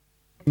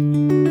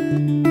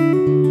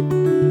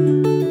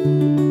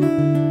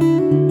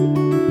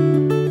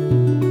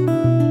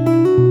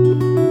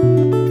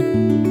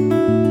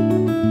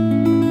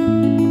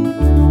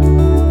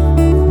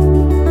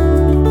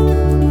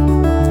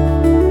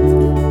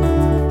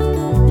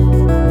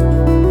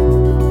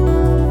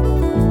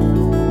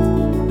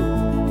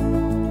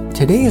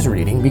Today's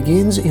reading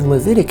begins in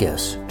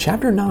Leviticus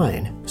chapter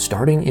 9,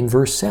 starting in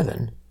verse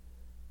 7.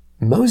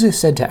 Moses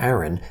said to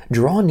Aaron,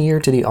 "Draw near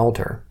to the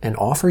altar, and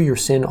offer your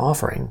sin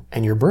offering,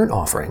 and your burnt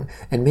offering,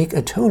 and make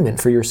atonement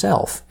for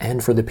yourself,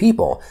 and for the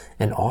people,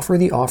 and offer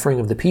the offering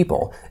of the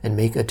people, and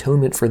make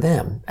atonement for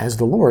them, as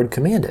the Lord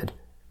commanded."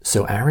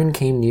 So Aaron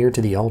came near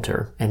to the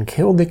altar, and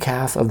killed the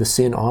calf of the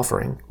sin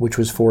offering, which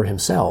was for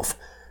himself.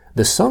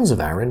 The sons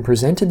of Aaron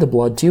presented the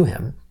blood to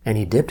him, and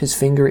he dipped his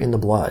finger in the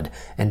blood,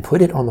 and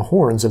put it on the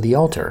horns of the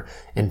altar,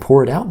 and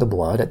poured out the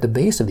blood at the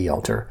base of the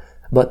altar.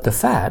 But the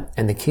fat,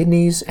 and the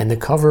kidneys, and the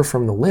cover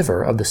from the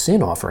liver of the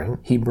sin offering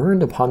he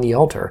burned upon the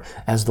altar,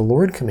 as the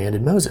Lord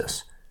commanded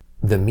Moses.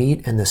 The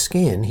meat and the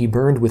skin he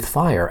burned with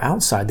fire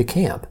outside the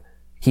camp.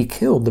 He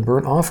killed the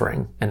burnt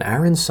offering, and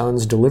Aaron's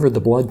sons delivered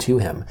the blood to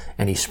him,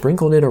 and he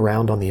sprinkled it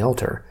around on the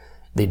altar.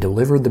 They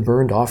delivered the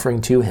burnt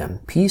offering to him,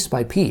 piece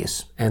by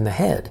piece, and the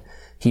head.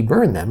 He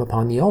burned them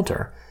upon the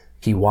altar.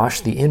 He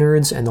washed the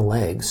innards and the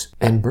legs,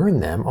 and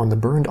burned them on the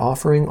burnt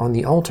offering on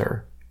the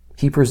altar.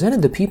 He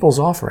presented the people's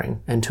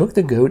offering, and took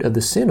the goat of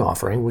the sin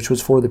offering which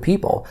was for the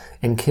people,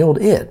 and killed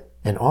it,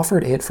 and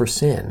offered it for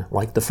sin,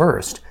 like the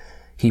first.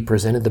 He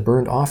presented the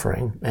burnt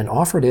offering, and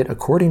offered it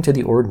according to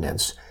the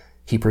ordinance.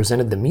 He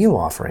presented the meal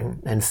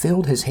offering, and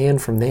filled his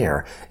hand from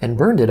there, and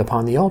burned it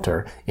upon the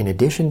altar, in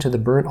addition to the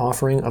burnt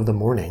offering of the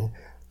morning.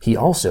 He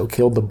also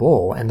killed the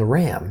bull and the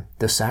ram,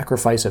 the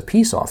sacrifice of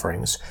peace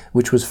offerings,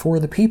 which was for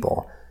the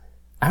people.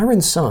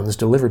 Aaron's sons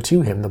delivered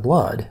to him the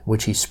blood,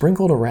 which he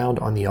sprinkled around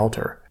on the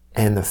altar,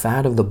 and the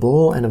fat of the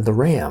bull and of the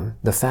ram,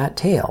 the fat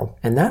tail,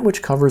 and that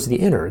which covers the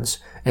innards,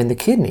 and the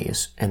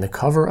kidneys, and the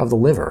cover of the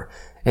liver.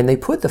 And they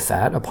put the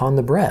fat upon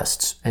the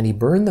breasts, and he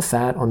burned the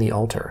fat on the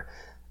altar.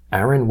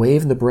 Aaron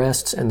waved the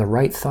breasts and the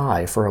right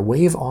thigh for a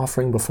wave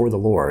offering before the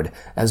Lord,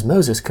 as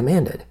Moses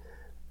commanded.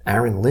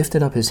 Aaron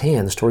lifted up his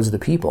hands towards the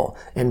people,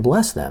 and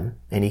blessed them,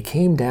 and he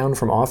came down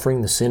from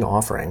offering the sin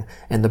offering,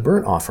 and the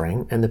burnt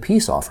offering, and the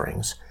peace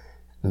offerings.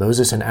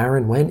 Moses and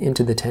Aaron went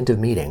into the tent of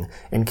meeting,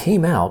 and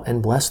came out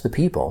and blessed the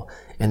people,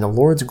 and the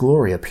Lord's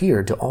glory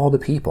appeared to all the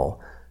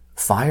people.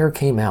 Fire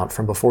came out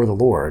from before the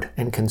Lord,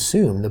 and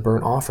consumed the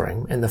burnt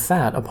offering and the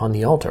fat upon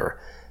the altar.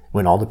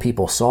 When all the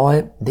people saw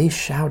it, they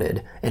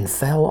shouted, and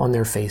fell on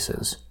their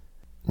faces.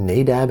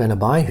 Nadab and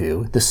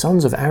Abihu, the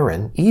sons of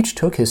Aaron, each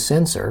took his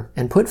censer,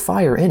 and put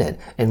fire in it,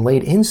 and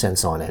laid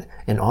incense on it,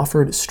 and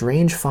offered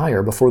strange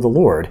fire before the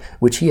Lord,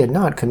 which he had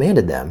not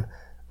commanded them.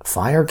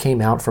 Fire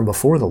came out from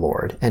before the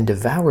Lord, and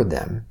devoured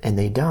them, and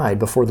they died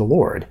before the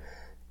Lord.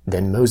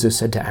 Then Moses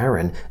said to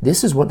Aaron,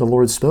 "This is what the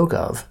Lord spoke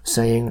of,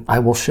 saying, I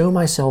will show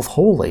myself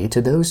holy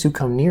to those who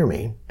come near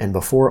me, and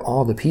before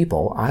all the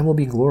people I will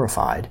be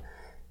glorified."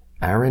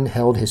 Aaron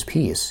held his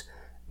peace.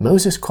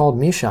 Moses called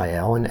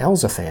Mishael and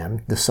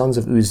Elzaphan, the sons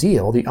of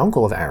Uzziel, the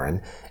uncle of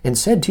Aaron, and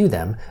said to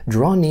them,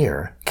 "Draw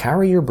near,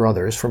 carry your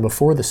brothers from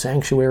before the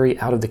sanctuary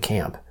out of the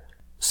camp."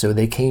 So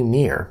they came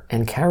near,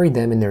 and carried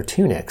them in their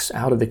tunics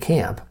out of the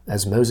camp,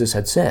 as Moses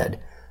had said.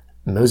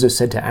 Moses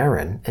said to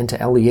Aaron, and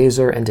to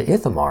Eleazar and to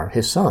Ithamar,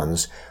 his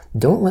sons,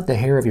 "Don't let the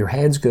hair of your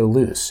heads go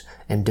loose,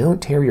 and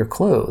don't tear your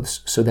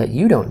clothes, so that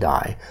you don't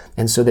die,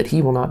 and so that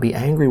he will not be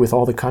angry with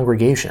all the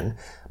congregation.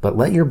 But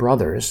let your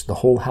brothers, the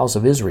whole house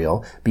of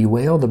Israel,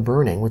 bewail the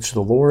burning which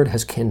the Lord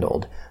has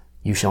kindled.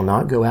 You shall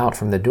not go out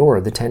from the door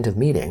of the tent of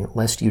meeting,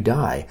 lest you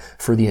die,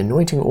 for the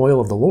anointing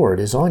oil of the Lord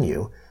is on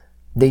you."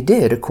 They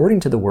did according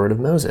to the word of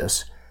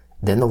Moses.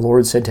 Then the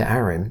Lord said to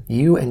Aaron,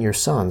 "You and your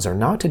sons are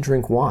not to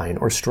drink wine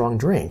or strong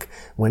drink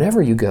whenever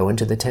you go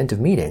into the tent of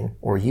meeting,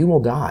 or you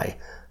will die.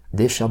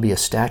 This shall be a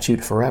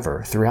statute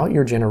forever throughout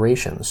your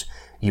generations.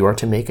 You are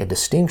to make a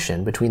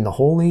distinction between the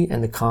holy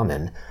and the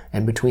common,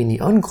 and between the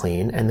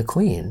unclean and the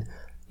clean.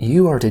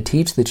 You are to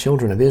teach the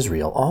children of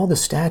Israel all the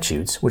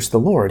statutes which the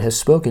Lord has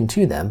spoken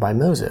to them by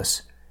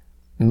Moses."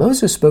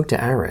 Moses spoke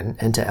to Aaron,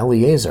 and to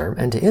Eleazar,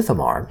 and to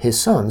Ithamar, his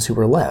sons who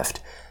were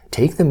left,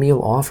 "Take the meal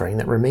offering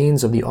that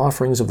remains of the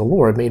offerings of the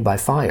Lord made by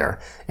fire,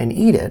 and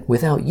eat it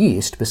without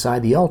yeast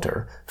beside the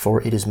altar, for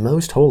it is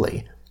most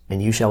holy.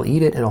 And you shall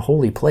eat it in a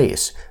holy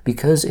place,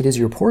 because it is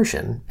your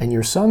portion, and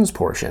your son's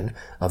portion,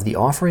 of the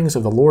offerings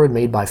of the Lord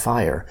made by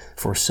fire,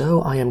 for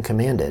so I am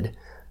commanded.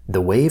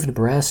 The waved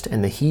breast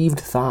and the heaved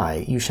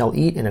thigh you shall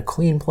eat in a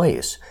clean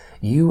place,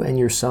 you and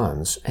your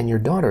sons, and your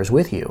daughters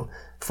with you,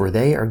 for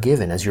they are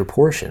given as your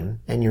portion,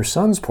 and your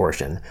son's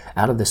portion,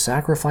 out of the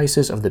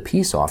sacrifices of the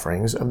peace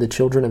offerings of the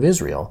children of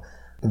Israel.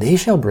 They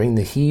shall bring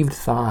the heaved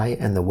thigh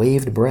and the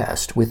waved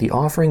breast with the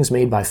offerings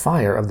made by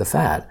fire of the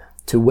fat,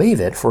 to wave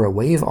it for a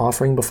wave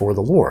offering before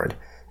the Lord.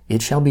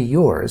 It shall be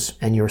yours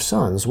and your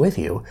sons with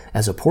you,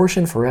 as a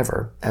portion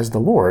forever, as the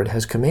Lord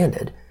has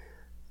commanded."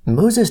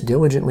 Moses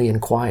diligently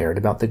inquired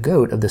about the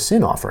goat of the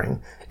sin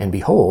offering, and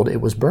behold, it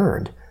was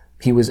burned.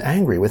 He was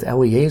angry with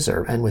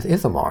Eleazar and with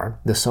Ithamar,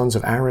 the sons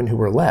of Aaron who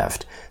were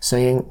left,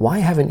 saying, "Why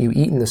haven't you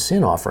eaten the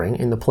sin offering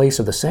in the place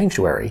of the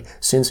sanctuary,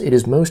 since it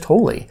is most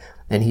holy?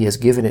 And he has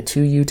given it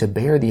to you to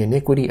bear the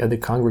iniquity of the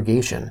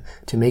congregation,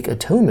 to make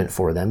atonement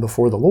for them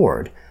before the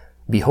Lord.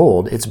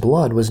 Behold, its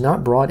blood was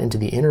not brought into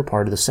the inner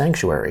part of the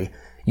sanctuary.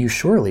 You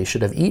surely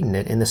should have eaten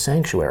it in the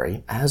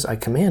sanctuary, as I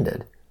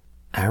commanded."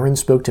 Aaron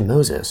spoke to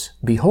Moses,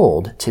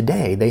 "Behold,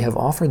 today they have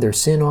offered their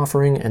sin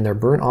offering and their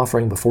burnt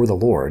offering before the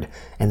Lord,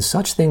 and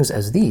such things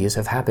as these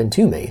have happened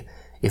to me.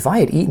 If I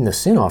had eaten the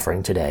sin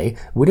offering today,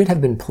 would it have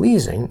been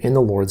pleasing in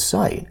the Lord's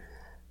sight?"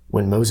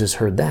 When Moses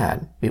heard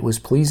that, it was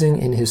pleasing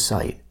in his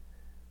sight.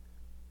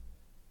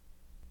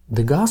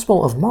 The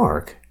Gospel of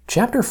Mark,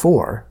 chapter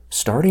 4,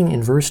 starting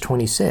in verse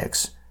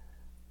 26.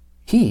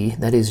 He,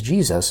 that is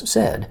Jesus,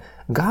 said,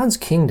 "God's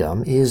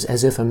kingdom is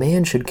as if a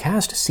man should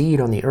cast seed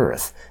on the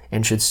earth,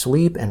 and should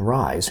sleep and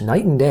rise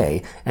night and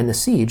day, and the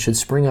seed should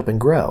spring up and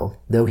grow,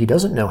 though he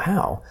doesn't know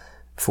how.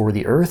 For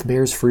the earth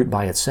bears fruit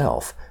by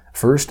itself,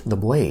 first the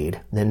blade,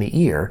 then the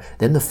ear,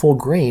 then the full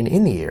grain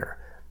in the ear.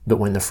 But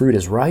when the fruit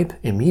is ripe,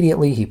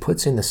 immediately he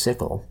puts in the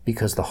sickle,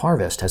 because the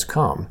harvest has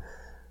come."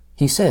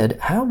 He said,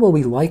 "How will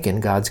we liken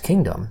God's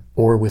kingdom?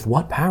 Or with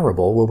what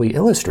parable will we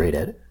illustrate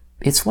it?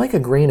 It's like a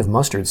grain of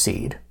mustard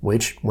seed,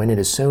 which, when it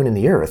is sown in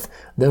the earth,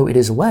 though it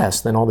is less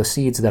than all the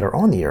seeds that are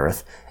on the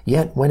earth,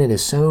 yet when it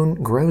is sown,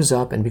 grows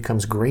up and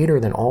becomes greater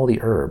than all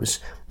the herbs,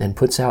 and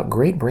puts out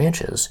great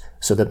branches,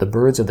 so that the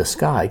birds of the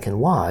sky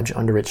can lodge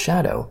under its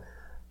shadow."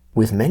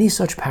 With many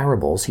such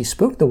parables he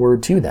spoke the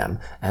word to them,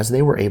 as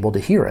they were able to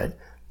hear it.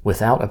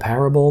 Without a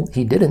parable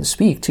he didn't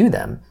speak to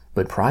them,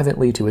 but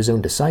privately to his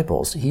own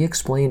disciples he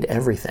explained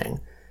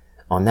everything.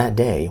 On that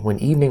day, when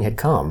evening had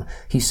come,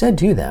 he said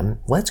to them,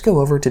 "Let's go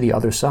over to the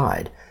other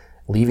side."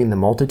 Leaving the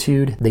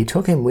multitude, they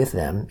took him with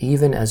them,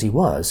 even as he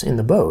was, in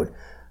the boat.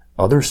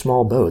 Other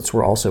small boats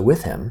were also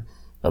with him.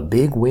 A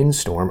big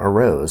windstorm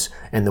arose,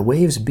 and the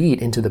waves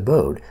beat into the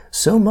boat,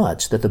 so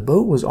much that the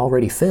boat was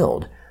already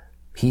filled.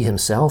 He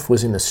himself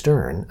was in the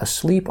stern,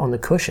 asleep on the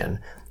cushion,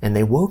 and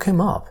they woke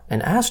him up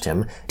and asked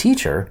him,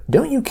 "Teacher,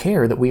 don't you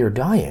care that we are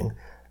dying?"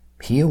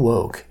 He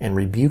awoke and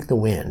rebuked the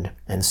wind,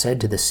 and said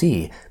to the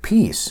sea,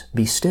 "Peace,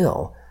 be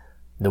still."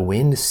 The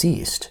wind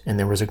ceased, and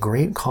there was a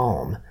great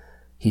calm.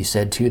 He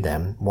said to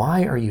them,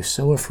 "Why are you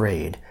so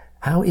afraid?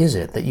 How is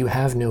it that you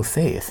have no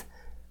faith?"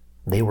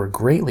 They were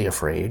greatly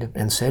afraid,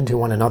 and said to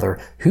one another,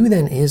 "Who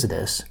then is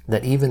this,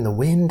 that even the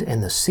wind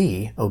and the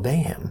sea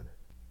obey him?"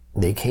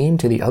 They came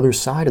to the other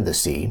side of the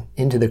sea,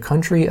 into the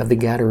country of the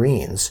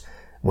Gadarenes.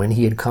 When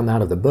he had come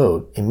out of the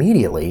boat,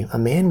 immediately a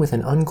man with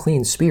an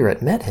unclean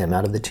spirit met him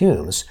out of the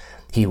tombs.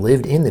 He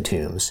lived in the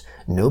tombs.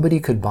 Nobody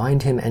could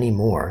bind him any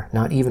more,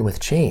 not even with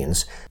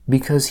chains,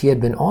 because he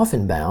had been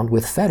often bound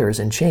with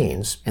fetters and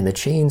chains, and the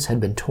chains had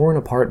been torn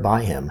apart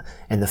by him,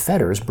 and the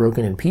fetters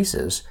broken in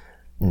pieces.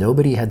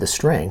 Nobody had the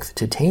strength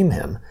to tame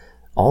him.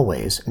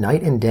 Always,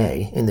 night and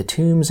day, in the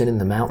tombs and in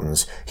the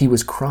mountains, he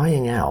was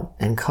crying out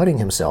and cutting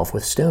himself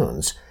with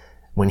stones.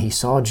 When he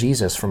saw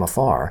Jesus from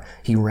afar,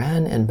 he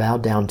ran and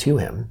bowed down to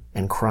him,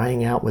 and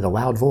crying out with a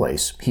loud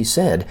voice, he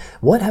said,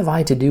 "What have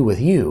I to do with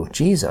you,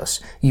 Jesus,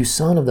 you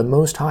Son of the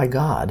Most High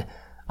God?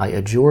 I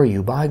adjure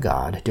you by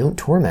God, don't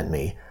torment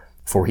me."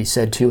 For he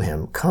said to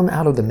him, "Come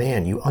out of the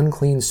man, you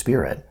unclean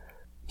spirit."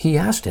 He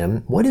asked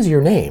him, "What is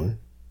your name?"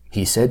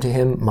 He said to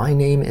him, "My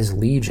name is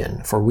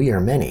Legion, for we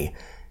are many."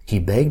 He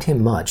begged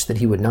him much that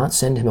he would not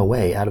send him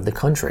away out of the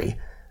country.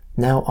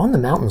 Now on the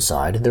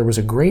mountainside there was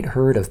a great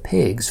herd of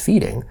pigs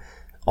feeding.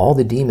 All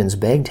the demons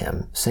begged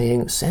him,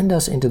 saying, "Send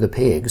us into the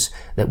pigs,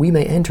 that we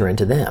may enter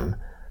into them."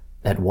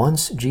 At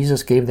once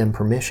Jesus gave them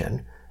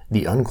permission.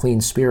 The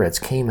unclean spirits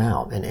came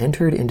out and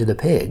entered into the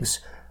pigs.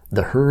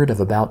 The herd of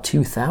about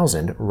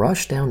 2,000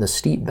 rushed down the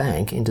steep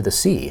bank into the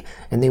sea,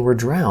 and they were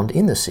drowned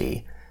in the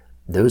sea.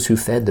 Those who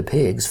fed the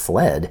pigs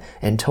fled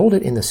and told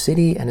it in the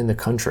city and in the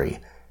country.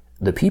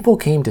 The people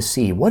came to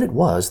see what it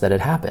was that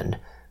had happened.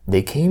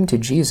 They came to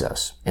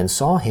Jesus and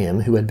saw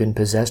him who had been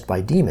possessed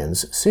by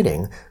demons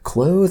sitting,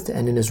 clothed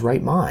and in his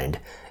right mind,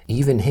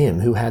 even him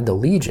who had the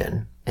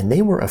legion, and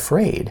they were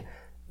afraid.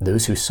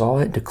 Those who saw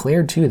it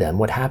declared to them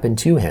what happened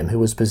to him who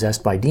was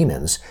possessed by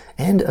demons,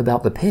 and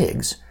about the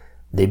pigs.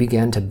 They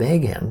began to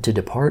beg him to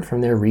depart from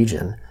their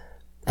region.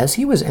 As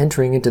he was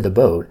entering into the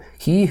boat,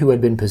 he who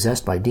had been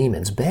possessed by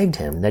demons begged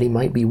him that he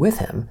might be with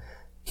him.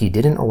 He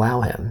didn't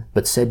allow him,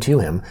 but said to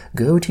him,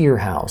 "Go to your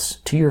house,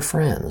 to your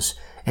friends,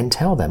 and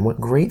tell them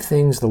what great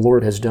things the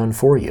Lord has done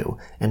for you,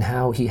 and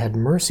how he had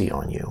mercy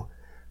on you."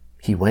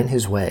 He went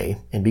his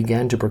way, and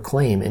began to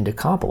proclaim in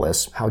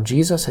Decapolis how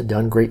Jesus had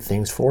done great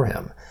things for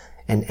him,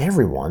 and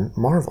everyone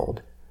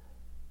marveled.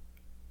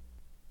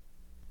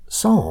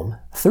 Psalm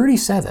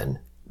 37,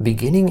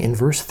 beginning in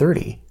verse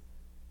 30.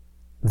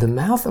 The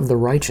mouth of the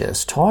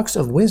righteous talks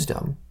of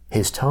wisdom,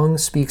 his tongue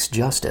speaks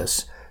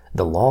justice.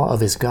 The law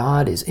of his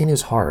God is in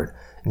his heart,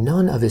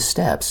 none of his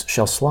steps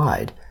shall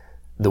slide.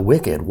 The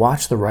wicked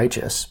watch the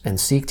righteous, and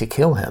seek to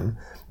kill him.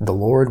 The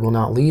Lord will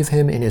not leave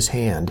him in his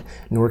hand,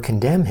 nor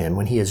condemn him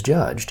when he is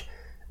judged.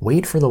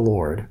 Wait for the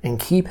Lord, and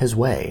keep his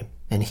way,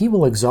 and he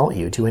will exalt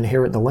you to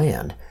inherit the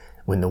land.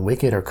 When the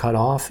wicked are cut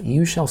off,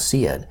 you shall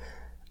see it.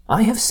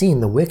 I have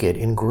seen the wicked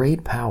in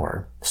great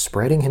power,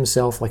 spreading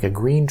himself like a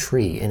green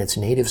tree in its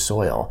native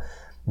soil.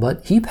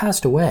 But he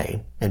passed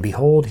away, and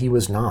behold, he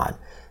was not.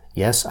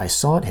 Yes, I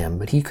sought him,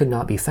 but he could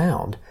not be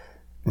found.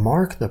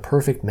 Mark the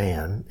perfect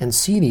man, and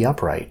see the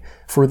upright,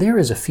 for there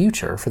is a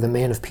future for the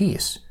man of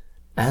peace.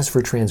 As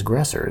for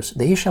transgressors,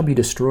 they shall be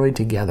destroyed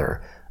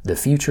together. The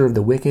future of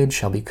the wicked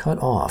shall be cut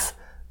off.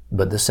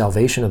 But the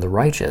salvation of the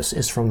righteous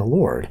is from the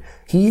Lord.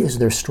 He is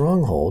their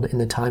stronghold in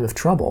the time of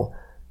trouble.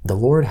 The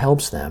Lord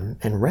helps them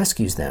and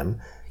rescues them.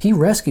 He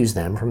rescues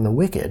them from the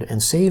wicked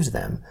and saves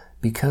them,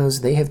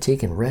 because they have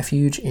taken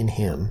refuge in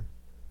him.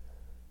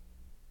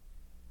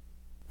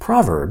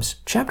 Proverbs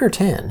chapter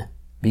 10,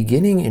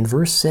 beginning in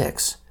verse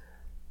 6.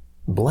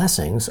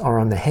 Blessings are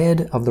on the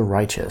head of the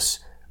righteous,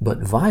 but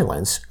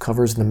violence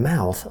covers the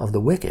mouth of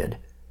the wicked.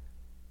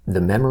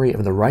 The memory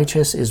of the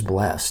righteous is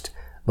blessed,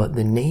 but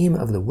the name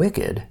of the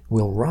wicked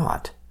will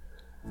rot.